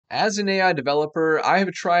As an AI developer, I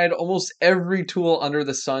have tried almost every tool under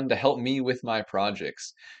the sun to help me with my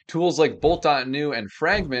projects. Tools like Bolt.new and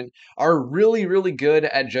Fragment are really good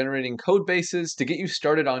at generating code bases to get you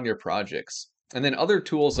started on your projects. And then other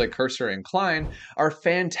tools like Cursor and Klein are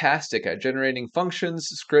fantastic at generating functions,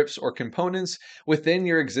 scripts, or components within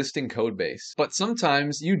your existing code base. But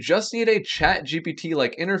sometimes you just need a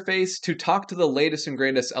ChatGPT-like interface to talk to the latest and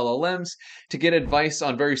greatest LLMs to get advice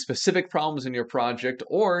on very specific problems in your project,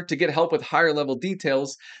 or to get help with higher level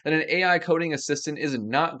details that an AI coding assistant is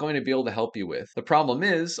not going to be able to help you with. The problem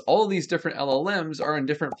is, all of these different LLMs are on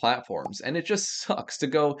different platforms, and it just sucks to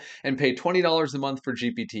go and pay $20 a month for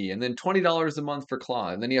GPT, and then $20 a month for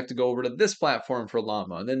Claude, and then you have to go over to this platform for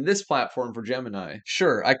Llama, and then this platform for Gemini.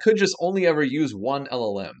 Sure, I could just only ever use one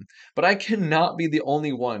LLM, but I cannot be the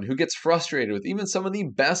only one who gets frustrated with even some of the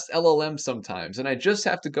best LLMs sometimes, and I just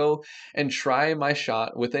have to go and try my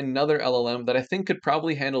shot with another LLM that I think could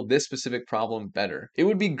probably handle this specific problem better. It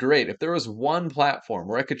would be great if there was one platform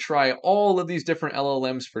where I could try all of these different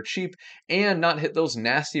LLMs for cheap and not hit those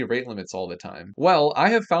nasty rate limits all the time. Well, I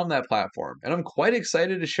have found that platform, and I'm quite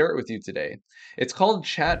excited to share it with you today. It's called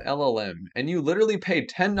ChatLLM, and you literally pay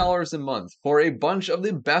 $10 a month for a bunch of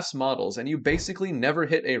the best models, and you basically never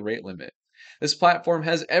hit a rate limit. This platform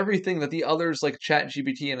has everything that the others like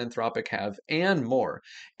ChatGPT and Anthropic have, and more.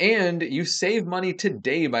 And you save money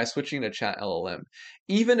today by switching to ChatLLM,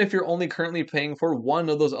 even if you're only currently paying for one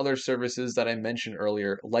of those other services that I mentioned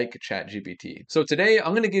earlier, like ChatGPT. So today,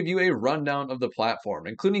 I'm going to give you a rundown of the platform,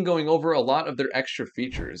 including going over a lot of their extra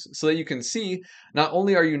features, so that you can see not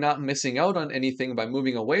only are you not missing out on anything by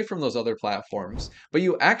moving away from those other platforms, but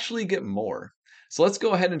you actually get more. So let's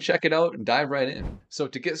go ahead and check it out and dive right in. So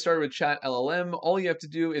to get started with ChatLLM, all you have to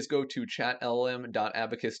do is go to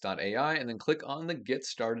chatllm.abacus.ai and then click on the Get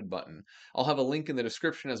Started button. I'll have a link in the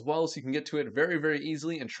description as well so you can get to it very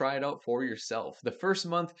easily and try it out for yourself. The first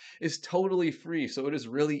month is totally free, so it is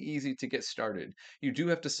really easy to get started. You do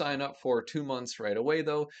have to sign up for 2 months right away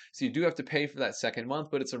though, so you do have to pay for that second month,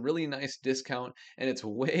 but it's a really nice discount and it's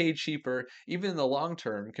way cheaper, even in the long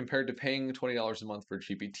term, compared to paying $20 a month for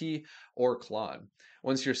GPT or Claude.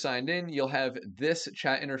 Once you're signed in, you'll have this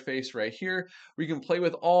chat interface right here where you can play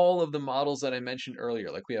with all of the models that I mentioned earlier.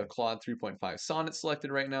 Like we have Claude 3.5 Sonnet selected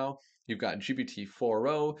right now. You've got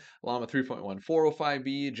GPT-4o, Llama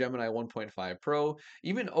 3.1405b, Gemini 1.5 Pro.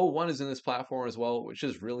 Even O1 is in this platform as well, which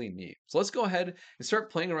is really neat. So let's go ahead and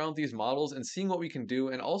start playing around with these models and seeing what we can do,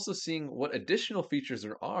 and also seeing what additional features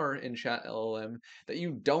there are in ChatLLM that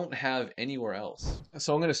you don't have anywhere else.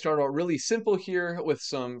 So I'm going to start out really simple here with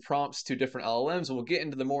some prompts to different LLMs, and we'll get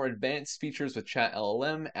into the more advanced features with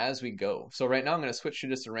ChatLLM as we go. So right now I'm going to switch to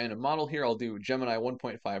just a random model here. I'll do Gemini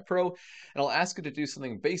 1.5 Pro, and I'll ask it to do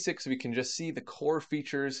something basic so we can just see the core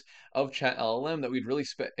features of ChatLLM that we'd really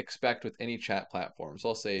expect with any chat platform. So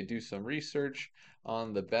I'll say do some research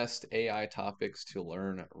on the best AI topics to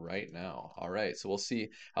learn right now. All right, so we'll see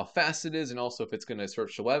how fast it is, and also if it's going to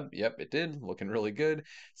search the web. Yep, it did, looking really good.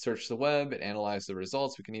 Search the web, it analyzed the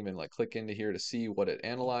results. We can even like click into here to see what it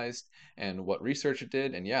analyzed and what research it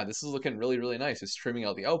did. And yeah, this is looking really nice. It's trimming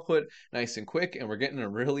out the output nice and quick, and we're getting a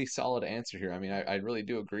really solid answer here. I mean, I really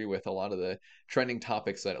do agree with a lot of the trending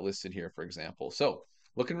topics that it listed here, for example. So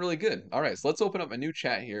looking really good. All right, so let's open up a new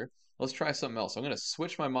chat here. Let's try something else. I'm going to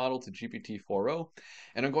switch my model to GPT-4o,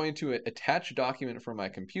 and I'm going to attach a document from my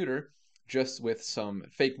computer just with some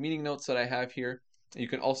fake meeting notes that I have here. You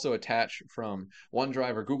can also attach from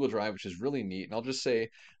OneDrive or Google Drive, which is really neat. And I'll just say,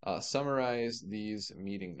 summarize these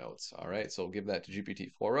meeting notes. All right, so I'll give that to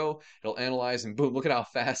GPT-4o. It'll analyze, and boom, look at how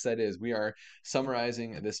fast that is. We are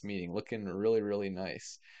summarizing this meeting. Looking really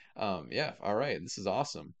nice. Yeah, all right, this is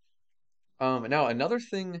awesome. Now, another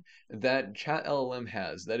thing that ChatLLM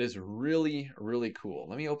has that is really cool.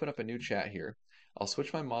 Let me open up a new chat here. I'll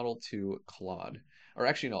switch my model to Claude. Or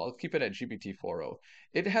actually, no, I'll keep it at GPT-4o.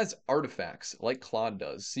 It has artifacts like Claude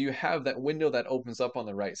does. So you have that window that opens up on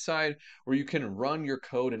the right side where you can run your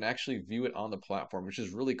code and actually view it on the platform, which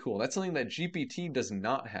is really cool. That's something that GPT does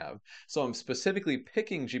not have. So I'm specifically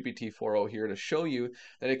picking GPT-4o here to show you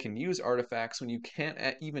that it can use artifacts when you can't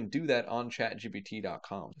even do that on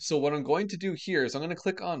chatgpt.com. So what I'm going to do here is I'm going to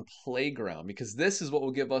click on Playground, because this is what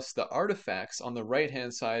will give us the artifacts on the right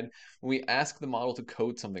hand side when we ask the model to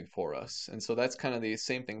code something for us. And so that's kind of the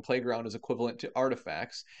same thing. Playground is equivalent to artifacts.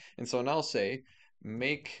 And so now I'll say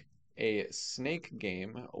make a snake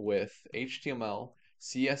game with HTML,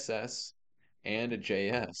 CSS, and a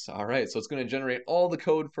JS. All right, so it's going to generate all the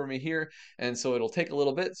code for me here, and so it'll take a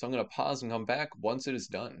little bit. So I'm going to pause and come back once it is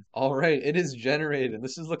done. All right, it is generated.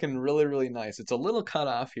 This is looking really, really nice. It's a little cut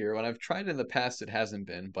off here. When I've tried it in the past, it hasn't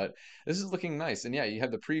been, but this is looking nice. And yeah, you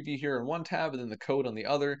have the preview here in one tab and then the code on the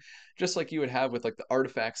other, just like you would have with like the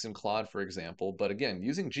artifacts in Claude, for example. But again,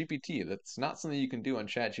 using GPT, that's not something you can do on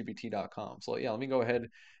ChatGPT.com. So yeah, let me go ahead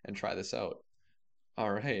and try this out.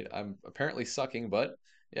 All right, I'm apparently sucking, but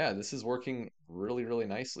yeah, this is working really, really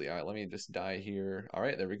nicely. All right, let me just die here. All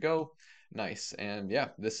right, there we go. Nice. And yeah,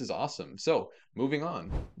 this is awesome. So moving on.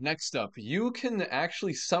 Next up, you can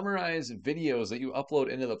actually summarize videos that you upload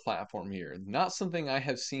into the platform here. Not something I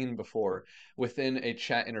have seen before within a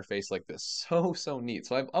chat interface like this. So neat.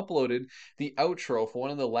 So I've uploaded the outro for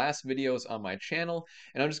one of the last videos on my channel,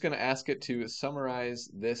 and I'm just going to ask it to summarize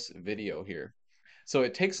this video here. So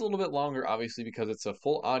it takes a little bit longer, obviously, because it's a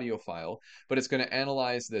full audio file, but it's going to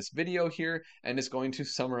analyze this video here and it's going to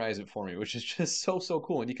summarize it for me, which is just so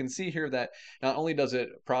cool. And you can see here that not only does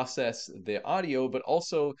it process the audio, but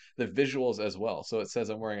also the visuals as well. So it says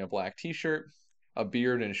I'm wearing a black t-shirt, a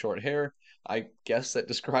beard and short hair. I guess that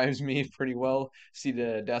describes me pretty well. Seated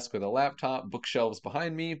at a desk with a laptop, bookshelves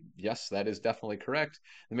behind me. Yes, that is definitely correct.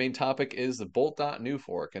 The main topic is the bolt.new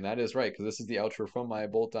fork, and that is right, because this is the outro from my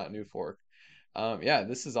bolt.new fork. Yeah,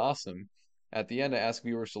 this is awesome. At the end, I ask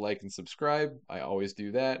viewers to like and subscribe. I always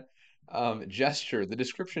do that. Gesture. The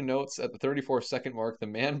description notes at the 34-second mark, the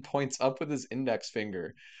man points up with his index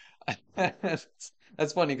finger. That's,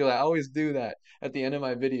 that's funny because I always do that at the end of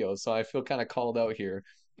my videos, so I feel kind of called out here.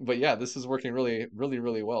 But yeah, this is working really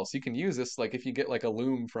well. So you can use this like if you get like a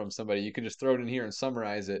loom from somebody, you can just throw it in here and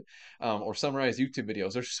summarize it, or summarize YouTube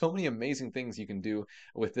videos. There's so many amazing things you can do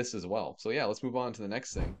with this as well. So yeah, let's move on to the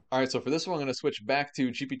next thing. All right, so for this one, I'm going to switch back to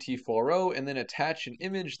GPT-4o and then attach an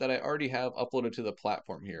image that I already have uploaded to the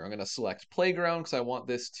platform here. I'm going to select Playground because I want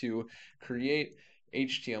this to create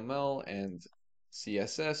HTML and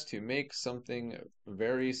CSS to make something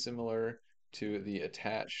very similar to the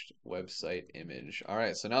attached website image. All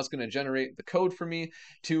right, so now it's going to generate the code for me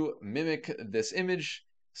to mimic this image.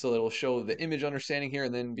 So it'll show the image understanding here,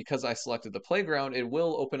 and then because I selected the playground, it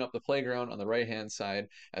will open up the playground on the right-hand side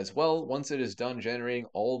as well once it is done generating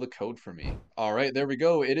all the code for me. All right, there we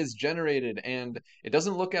go. It is generated, and it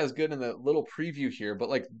doesn't look as good in the little preview here, but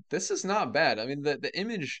like this is not bad. I mean, the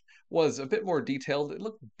image was a bit more detailed. It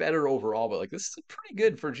looked better overall, but like this is pretty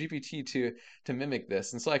good for GPT to mimic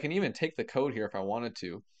this. And so I can even take the code here if I wanted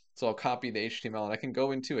to. So I'll copy the HTML and I can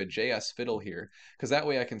go into a JS fiddle here because that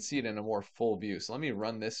way I can see it in a more full view. So let me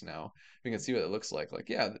run this now. We can see what it looks like. Like,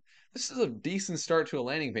 yeah, this is a decent start to a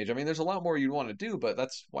landing page. I mean, there's a lot more you'd want to do, but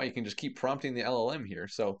that's why you can just keep prompting the LLM here.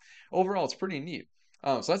 So overall, it's pretty neat.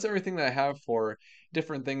 So that's everything that I have for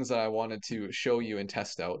different things that I wanted to show you and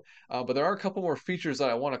test out. But there are a couple more features that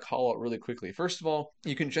I want to call out really quickly. First of all,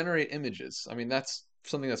 you can generate images. I mean, that's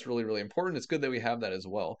something that's really important. It's good that we have that as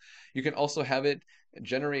well. You can also have it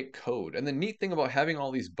generate code. And the neat thing about having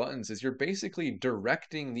all these buttons is you're basically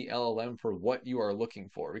directing the LLM for what you are looking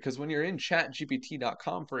for. Because when you're in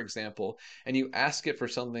chatgpt.com, for example, and you ask it for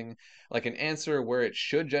something like an answer where it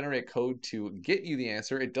should generate code to get you the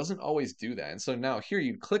answer, it doesn't always do that. And so now here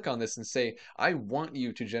you'd click on this and say, I want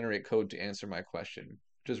you to generate code to answer my question,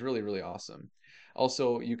 which is really awesome.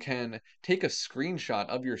 Also, you can take a screenshot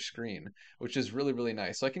of your screen, which is really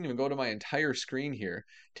nice. So I can even go to my entire screen here,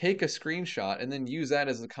 take a screenshot, and then use that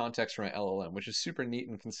as the context for my LLM, which is super neat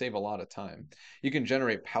and can save a lot of time. You can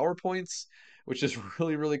generate PowerPoints, which is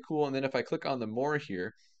really cool. And then if I click on the more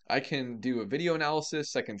here, I can do a video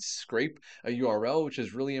analysis. I can scrape a URL, which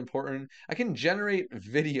is really important. I can generate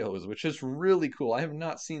videos, which is really cool. I have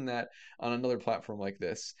not seen that on another platform like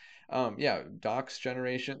this. Yeah, docs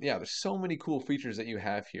generation. Yeah, there's so many cool features that you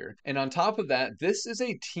have here. And on top of that, this is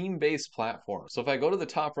a team-based platform. So if I go to the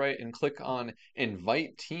top right and click on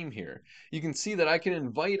invite team here, you can see that I can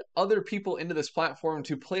invite other people into this platform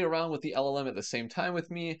to play around with the LLM at the same time with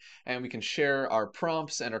me, and we can share our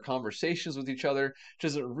prompts and our conversations with each other, which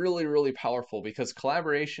is really powerful because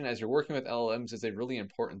collaboration as you're working with LLMs is a really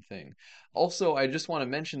important thing. Also, I just want to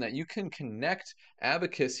mention that you can connect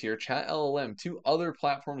Abacus here, ChatLLM, to other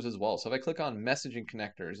platforms as well. So if I click on messaging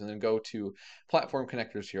connectors and then go to platform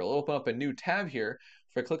connectors here, it'll open up a new tab here.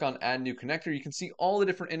 If I click on add new connector, you can see all the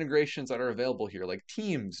different integrations that are available here, like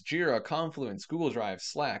Teams, Jira, Confluence, Google Drive,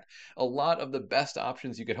 Slack, a lot of the best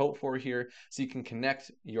options you could hope for here. So you can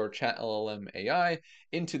connect your ChatLLM AI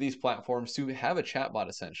into these platforms to have a chatbot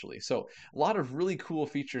essentially. So a lot of really cool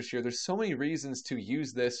features here. There's so many reasons to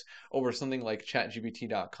use this over something like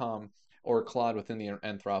ChatGPT.com or Claude within the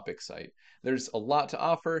Anthropic site. There's a lot to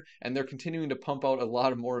offer, and they're continuing to pump out a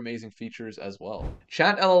lot of more amazing features as well.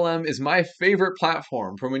 ChatLLM is my favorite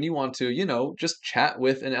platform for when you want to, just chat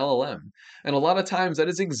with an LLM. And a lot of times that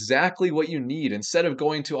is exactly what you need instead of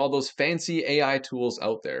going to all those fancy AI tools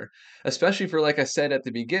out there. Especially for, like I said at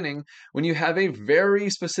the beginning, when you have a very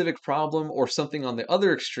specific problem or something on the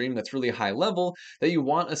other extreme that's really high level that you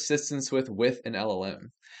want assistance with an LLM.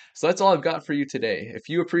 So that's all I've got for you today. If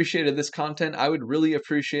you appreciated this content, I would really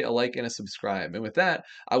appreciate a like and a subscribe. And with that,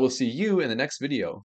 I will see you in the next video.